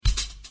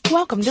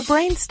Welcome to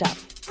Brain Stuff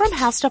from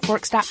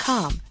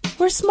HowStuffWorks.com,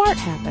 where smart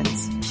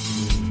happens.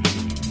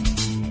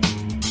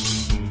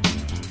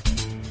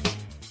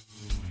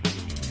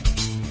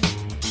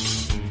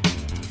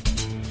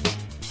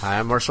 Hi,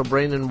 I'm Marshall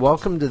Brain, and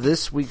welcome to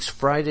this week's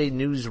Friday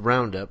News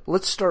Roundup.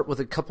 Let's start with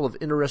a couple of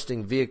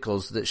interesting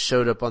vehicles that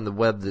showed up on the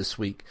web this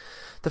week.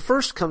 The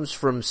first comes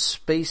from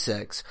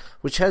SpaceX,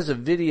 which has a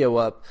video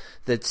up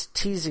that's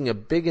teasing a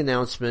big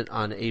announcement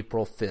on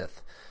April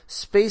 5th.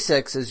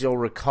 SpaceX, as you'll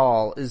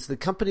recall, is the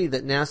company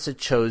that NASA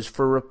chose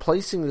for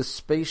replacing the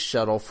space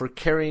shuttle for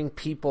carrying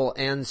people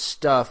and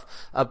stuff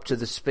up to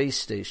the space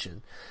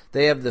station.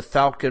 They have the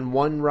Falcon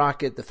 1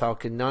 rocket, the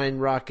Falcon 9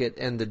 rocket,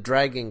 and the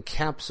Dragon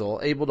capsule,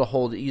 able to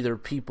hold either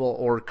people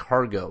or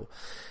cargo.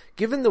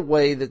 Given the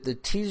way that the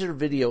teaser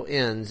video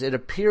ends, it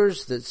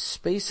appears that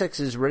SpaceX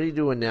is ready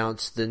to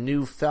announce the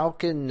new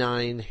Falcon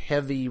 9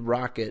 Heavy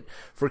rocket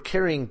for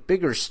carrying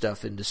bigger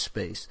stuff into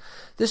space.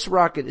 This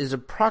rocket is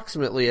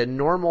approximately a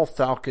normal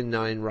Falcon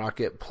 9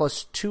 rocket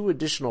plus 2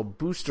 additional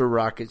booster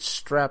rockets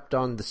strapped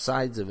on the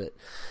sides of it.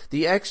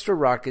 The extra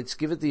rockets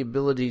give it the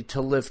ability to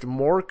lift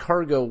more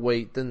cargo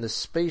weight than the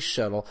space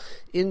shuttle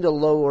into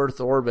low Earth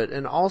orbit,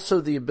 and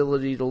also the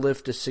ability to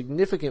lift a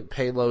significant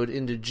payload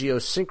into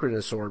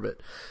geosynchronous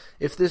orbit.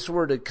 If this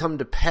were to come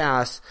to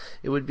pass,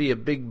 it would be a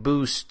big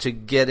boost to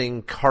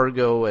getting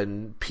cargo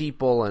and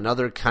people and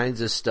other kinds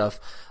of stuff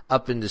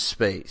up into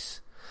space.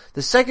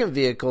 The second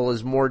vehicle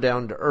is more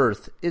down to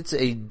earth. It's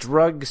a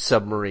drug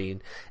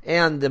submarine,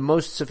 and the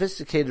most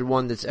sophisticated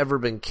one that's ever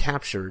been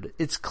captured.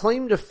 Its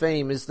claim to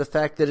fame is the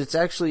fact that it's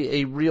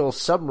actually a real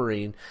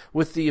submarine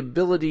with the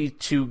ability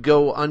to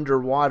go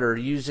underwater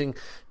using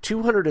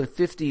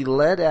 250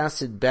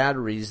 lead-acid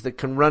batteries that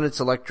can run its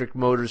electric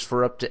motors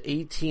for up to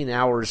 18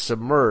 hours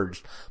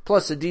submerged,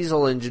 plus a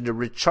diesel engine to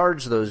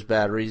recharge those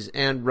batteries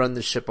and run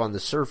the ship on the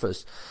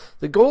surface.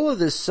 The goal of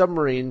this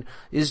submarine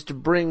is to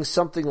bring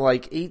something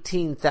like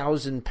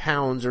 18,000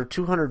 pounds or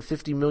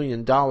 $250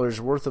 million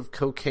worth of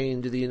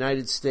cocaine to the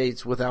United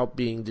States without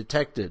being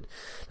detected.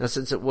 Now,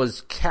 since it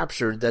was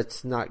captured,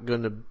 that's not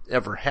going to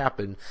ever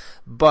happen,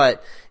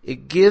 but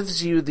it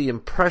gives you the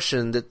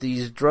impression that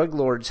these drug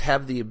lords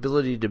have the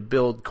ability to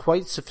build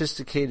quite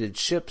sophisticated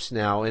ships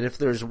now, and if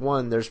there's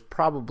one, there's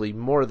probably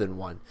more than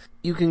one.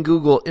 You can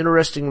Google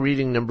interesting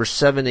reading number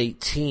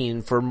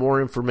 718 for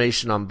more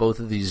information on both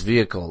of these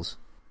vehicles.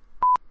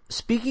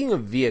 Speaking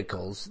of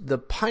vehicles, the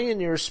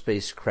Pioneer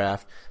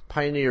spacecraft,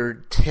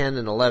 Pioneer 10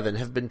 and 11,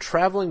 have been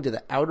traveling to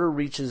the outer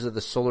reaches of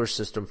the solar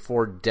system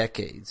for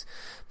decades.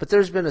 But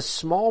there's been a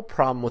small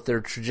problem with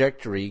their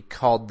trajectory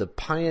called the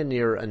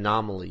Pioneer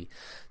anomaly.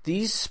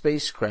 These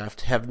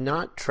spacecraft have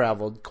not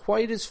traveled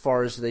quite as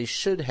far as they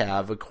should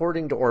have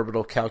according to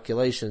orbital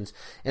calculations,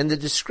 and the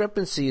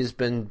discrepancy has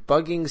been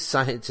bugging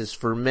scientists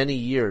for many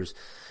years.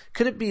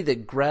 Could it be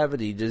that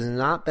gravity does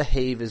not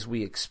behave as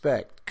we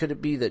expect? Could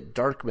it be that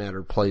dark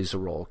matter plays a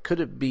role? Could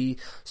it be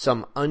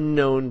some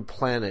unknown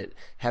planet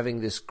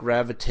having this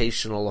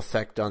gravitational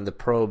effect on the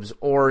probes?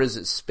 Or is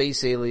it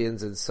space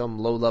aliens and some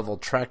low-level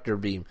tractor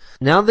beam?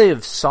 Now they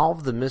have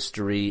solved the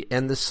mystery,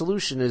 and the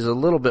solution is a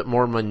little bit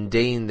more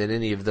mundane than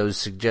any of those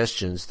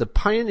suggestions. The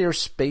Pioneer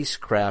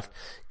spacecraft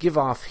give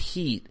off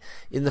heat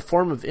in the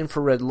form of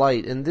infrared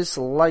light, and this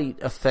light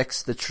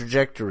affects the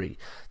trajectory.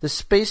 The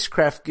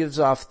spacecraft gives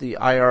off the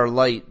IR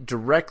light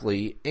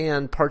directly,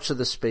 and parts of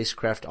the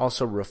spacecraft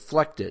also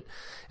reflect it,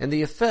 and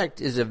the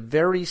effect is a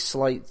very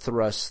slight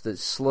thrust that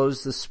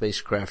slows the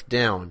spacecraft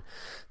down.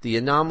 The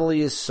anomaly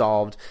is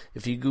solved.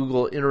 If you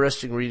Google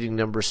interesting reading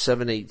number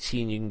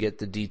 718, you can get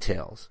the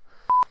details.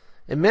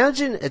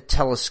 Imagine a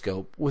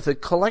telescope with a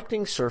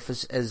collecting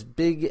surface as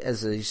big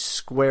as a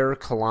square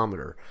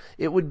kilometer.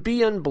 It would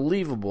be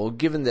unbelievable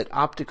given that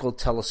optical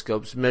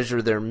telescopes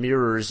measure their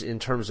mirrors in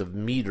terms of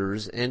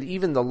meters, and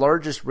even the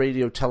largest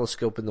radio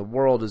telescope in the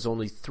world is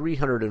only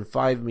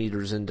 305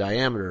 meters in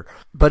diameter.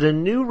 But a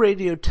new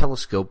radio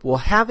telescope will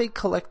have a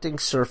collecting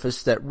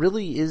surface that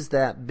really is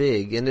that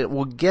big, and it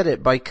will get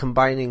it by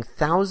combining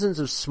thousands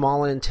of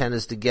small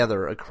antennas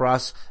together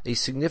across a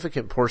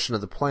significant portion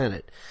of the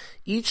planet.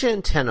 Each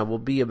antenna will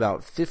be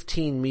about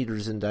 15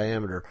 meters in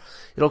diameter.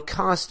 It'll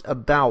cost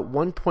about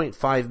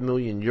 1.5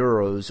 million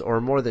euros, or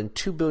more than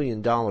 $2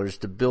 billion,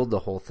 to build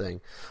the whole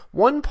thing.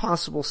 One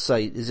possible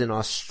site is in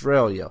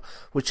Australia,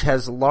 which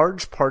has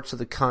large parts of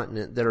the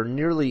continent that are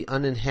nearly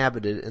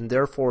uninhabited and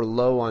therefore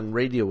low on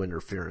radio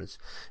interference.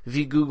 If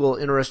you Google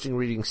interesting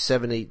reading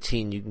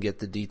 718, you can get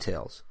the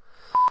details.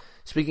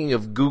 Speaking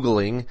of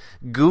Googling,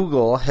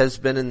 Google has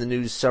been in the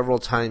news several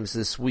times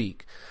this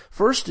week.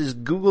 First is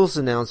Google's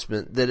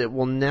announcement that it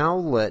will now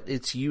let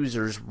its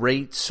users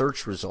rate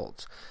search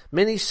results.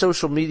 Many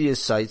social media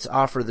sites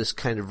offer this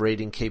kind of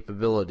rating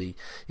capability,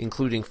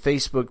 including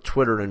Facebook,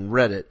 Twitter, and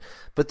Reddit,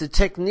 but the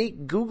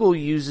technique Google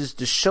uses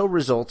to show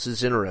results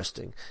is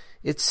interesting.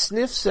 It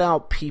sniffs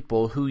out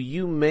people who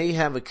you may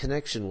have a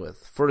connection with,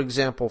 for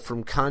example,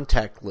 from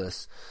contact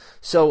lists.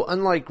 So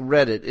unlike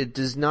Reddit, it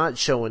does not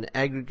show an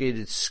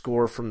aggregated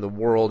score from the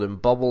world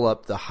and bubble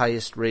up the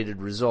highest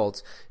rated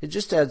results. It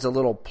just adds a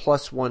little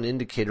 +1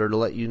 indicator to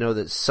let you know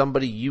that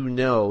somebody you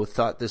know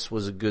thought this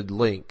was a good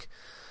link.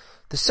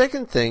 The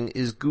second thing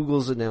is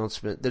Google's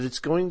announcement that it's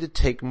going to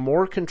take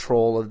more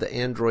control of the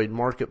Android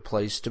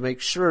marketplace to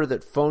make sure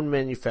that phone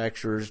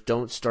manufacturers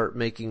don't start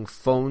making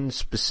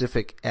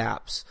phone-specific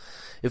apps.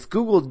 If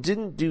Google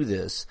didn't do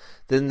this,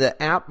 then the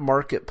app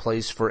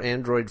marketplace for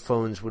Android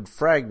phones would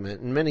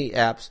fragment, and many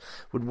apps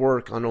would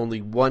work on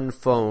only one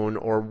phone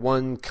or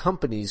one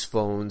company's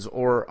phones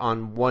or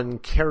on one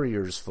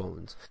carrier's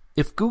phones.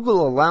 If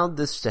Google allowed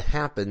this to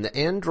happen, the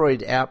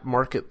Android app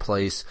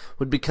marketplace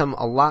would become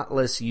a lot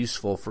less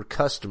useful for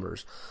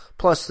customers.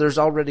 Plus, there's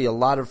already a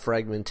lot of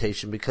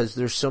fragmentation because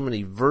there's so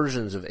many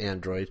versions of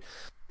Android.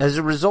 As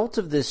a result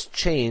of this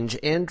change,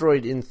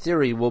 Android in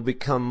theory will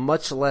become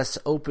much less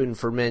open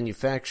for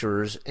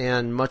manufacturers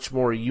and much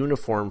more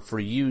uniform for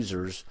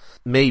users.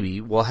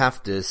 Maybe. We'll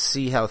have to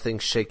see how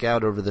things shake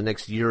out over the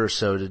next year or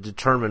so to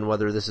determine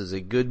whether this is a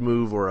good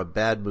move or a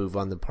bad move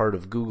on the part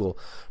of Google.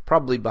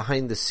 Probably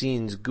behind the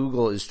scenes,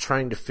 Google is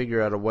trying to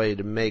figure out a way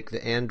to make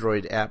the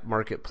Android app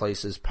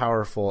marketplace as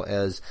powerful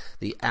as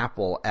the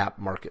Apple app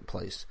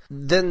marketplace.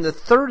 Then the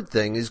third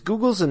thing is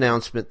Google's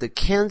announcement that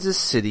Kansas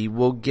City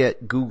will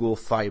get Google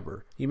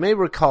Fiber. You may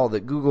recall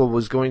that Google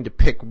was going to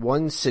pick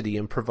one city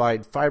and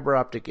provide fiber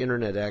optic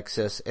internet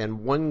access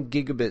and 1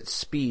 gigabit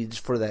speeds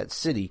for that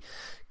city.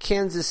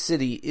 Kansas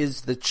City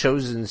is the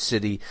chosen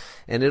city,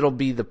 and it'll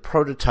be the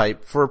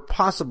prototype for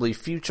possibly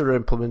future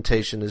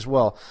implementation as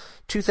well.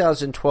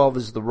 2012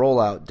 is the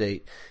rollout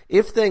date.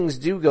 If things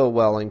do go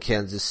well in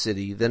Kansas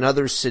City, then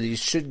other cities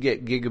should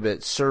get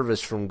gigabit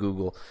service from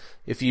Google.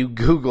 If you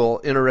Google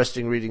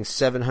interesting readings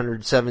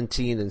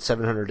 717 and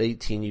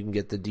 718, you can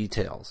get the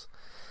details.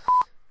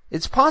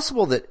 It's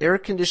possible that air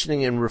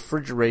conditioning and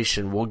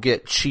refrigeration will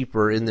get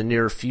cheaper in the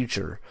near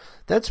future.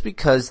 That's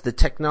because the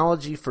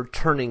technology for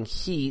turning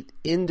heat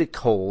into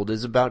cold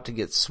is about to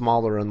get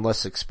smaller and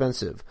less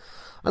expensive.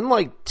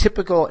 Unlike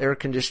typical air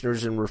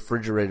conditioners and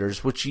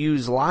refrigerators, which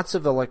use lots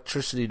of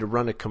electricity to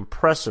run a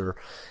compressor,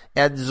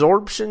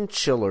 adsorption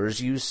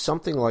chillers use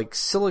something like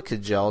silica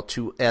gel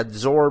to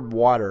adsorb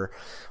water,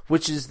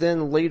 which is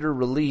then later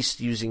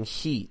released using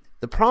heat.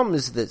 The problem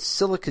is that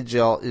silica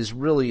gel is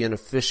really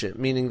inefficient,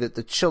 meaning that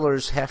the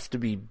chillers have to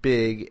be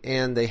big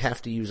and they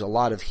have to use a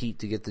lot of heat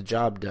to get the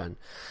job done.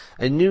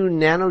 A new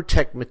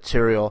nanotech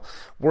material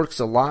works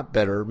a lot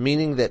better,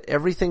 meaning that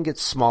everything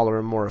gets smaller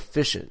and more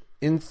efficient.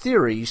 In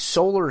theory,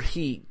 solar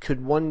heat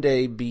could one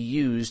day be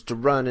used to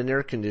run an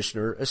air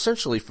conditioner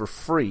essentially for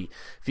free.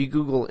 If you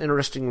Google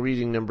interesting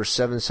reading number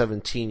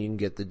 717, you can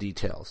get the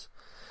details.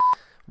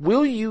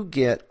 Will you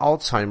get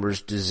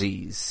Alzheimer's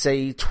disease,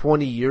 say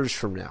 20 years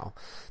from now?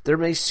 There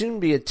may soon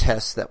be a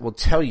test that will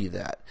tell you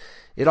that.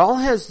 It all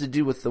has to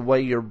do with the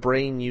way your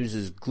brain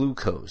uses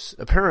glucose.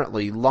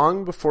 Apparently,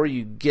 long before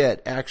you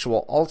get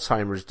actual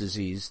Alzheimer's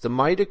disease, the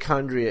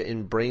mitochondria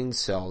in brain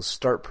cells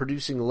start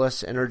producing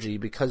less energy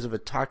because of a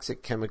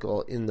toxic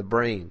chemical in the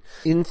brain.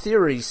 In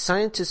theory,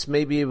 scientists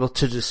may be able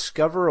to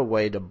discover a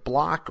way to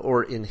block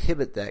or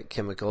inhibit that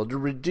chemical to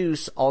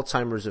reduce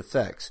Alzheimer's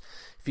effects.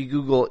 If you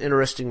Google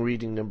interesting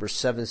reading number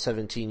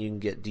 717, you can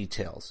get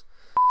details.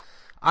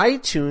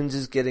 iTunes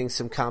is getting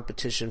some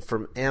competition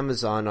from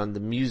Amazon on the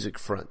music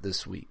front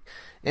this week.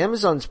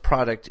 Amazon's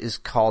product is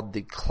called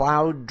the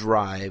Cloud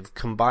Drive,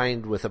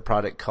 combined with a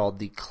product called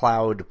the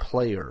Cloud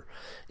Player.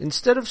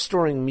 Instead of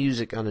storing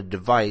music on a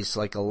device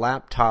like a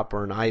laptop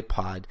or an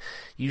iPod,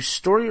 you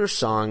store your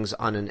songs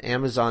on an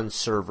Amazon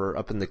server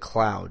up in the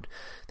cloud.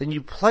 Then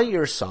you play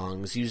your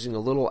songs using a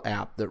little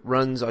app that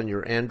runs on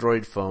your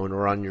Android phone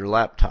or on your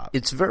laptop.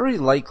 It's very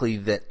likely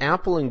that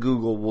Apple and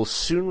Google will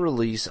soon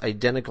release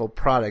identical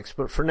products,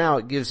 but for now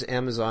it gives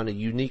Amazon a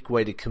unique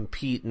way to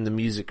compete in the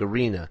music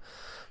arena.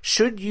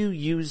 Should you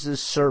use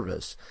this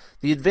service?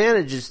 The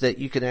advantage is that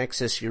you can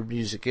access your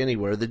music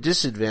anywhere. The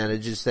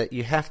disadvantage is that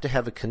you have to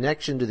have a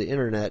connection to the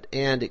internet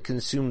and it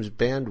consumes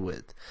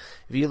bandwidth.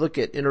 If you look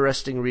at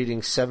interesting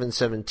reading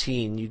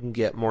 717, you can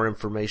get more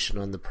information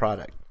on the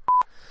product.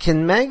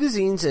 Can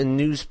magazines and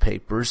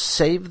newspapers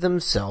save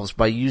themselves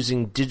by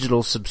using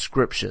digital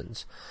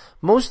subscriptions?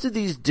 Most of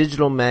these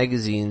digital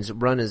magazines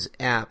run as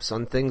apps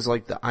on things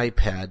like the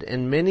iPad,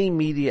 and many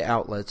media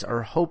outlets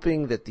are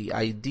hoping that the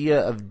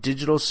idea of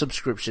digital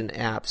subscription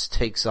apps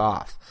takes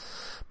off.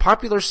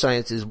 Popular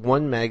Science is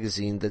one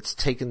magazine that's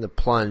taken the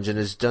plunge and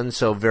has done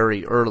so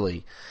very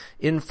early.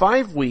 In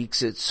 5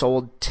 weeks, it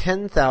sold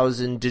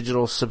 10,000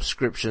 digital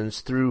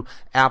subscriptions through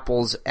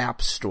Apple's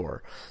App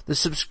Store. The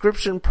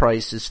subscription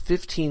price is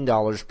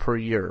 $15 per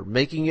year,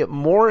 making it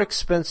more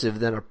expensive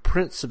than a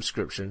print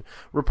subscription,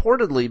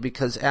 reportedly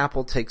because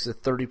Apple takes a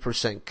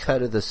 30%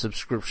 cut of the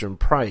subscription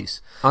price.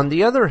 On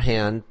the other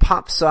hand,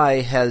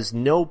 PopSci has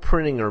no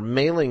printing or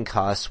mailing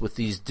costs with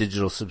these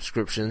digital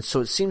subscriptions,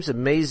 so it seems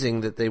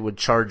amazing that they would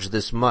charge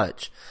this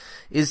much.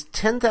 Is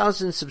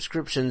 10,000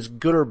 subscriptions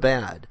good or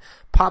bad?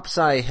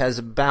 PopSci has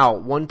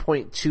about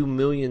 1.2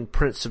 million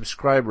print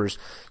subscribers,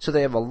 so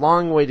they have a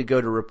long way to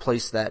go to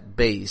replace that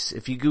base.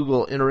 If you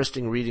Google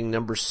interesting reading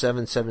number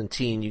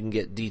 717, you can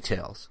get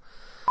details.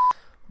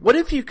 What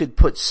if you could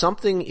put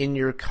something in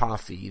your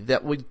coffee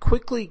that would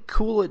quickly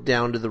cool it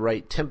down to the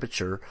right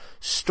temperature,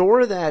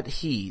 store that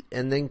heat,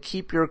 and then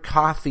keep your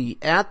coffee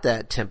at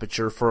that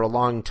temperature for a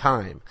long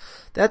time?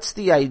 That's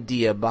the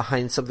idea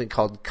behind something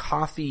called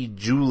Coffee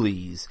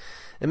Julies.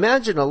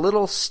 Imagine a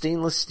little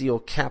stainless steel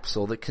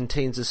capsule that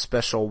contains a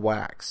special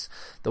wax.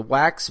 The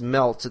wax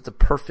melts at the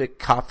perfect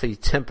coffee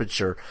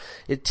temperature.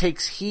 It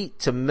takes heat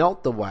to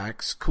melt the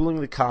wax,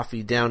 cooling the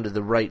coffee down to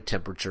the right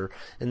temperature,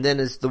 and then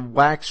as the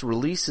wax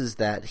releases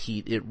that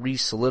heat, it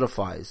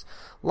re-solidifies.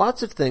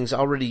 Lots of things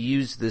already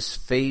use this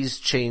phase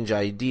change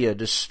idea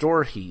to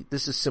store heat.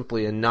 This is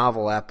simply a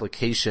novel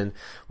application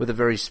with a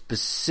very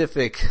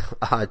specific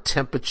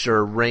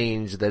temperature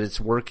range that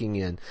it's working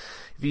in.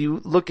 If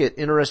you look at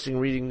interesting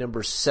reading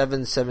number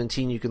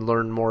 717, you can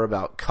learn more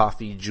about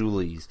Coffee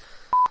Julies.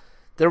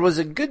 There was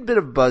a good bit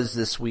of buzz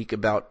this week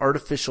about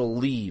artificial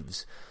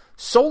leaves.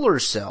 Solar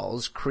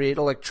cells create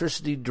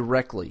electricity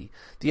directly.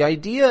 The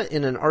idea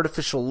in an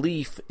artificial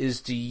leaf is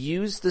to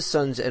use the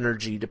sun's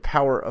energy to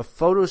power a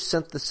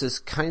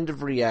photosynthesis kind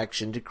of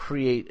reaction to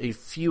create a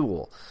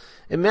fuel.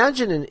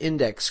 Imagine an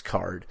index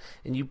card,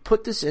 and you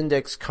put this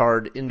index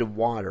card into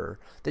water.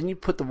 Then you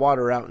put the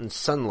water out in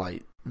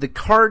sunlight. The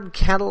card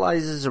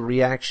catalyzes a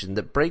reaction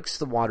that breaks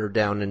the water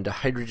down into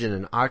hydrogen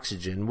and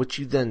oxygen, which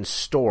you then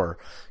store.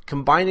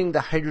 Combining the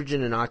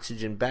hydrogen and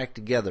oxygen back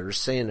together,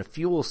 say in a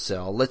fuel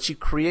cell, lets you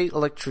create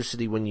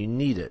electricity when you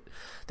need it.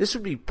 This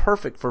would be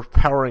perfect for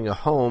powering a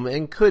home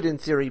and could, in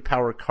theory,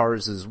 power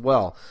cars as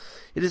well.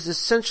 It is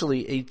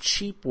essentially a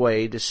cheap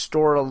way to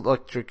store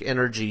electric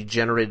energy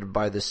generated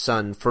by the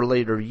sun for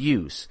later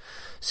use.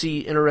 See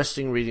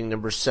interesting reading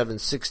number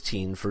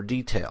 716 for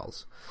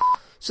details.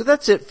 So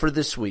that's it for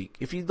this week.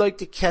 If you'd like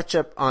to catch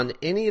up on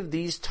any of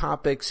these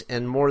topics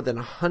and more than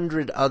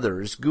 100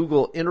 others,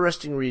 Google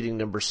interesting reading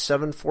number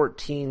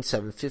 714,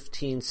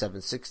 715,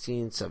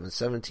 716,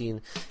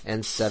 717,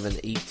 and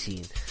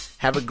 718.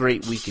 Have a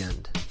great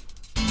weekend.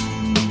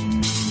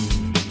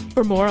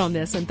 For more on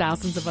this and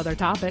thousands of other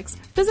topics,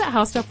 visit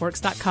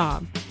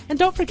HowStuffWorks.com. And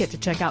don't forget to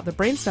check out the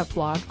Brainstuff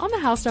blog on the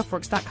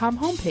HowStuffWorks.com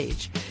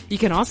homepage. You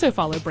can also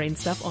follow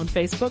Brainstuff on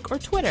Facebook or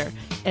Twitter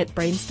at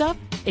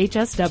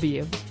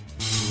BrainstuffHSW.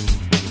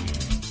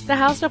 The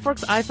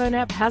HowStuffWorks iPhone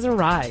app has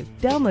arrived.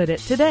 Download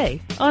it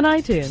today on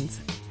iTunes.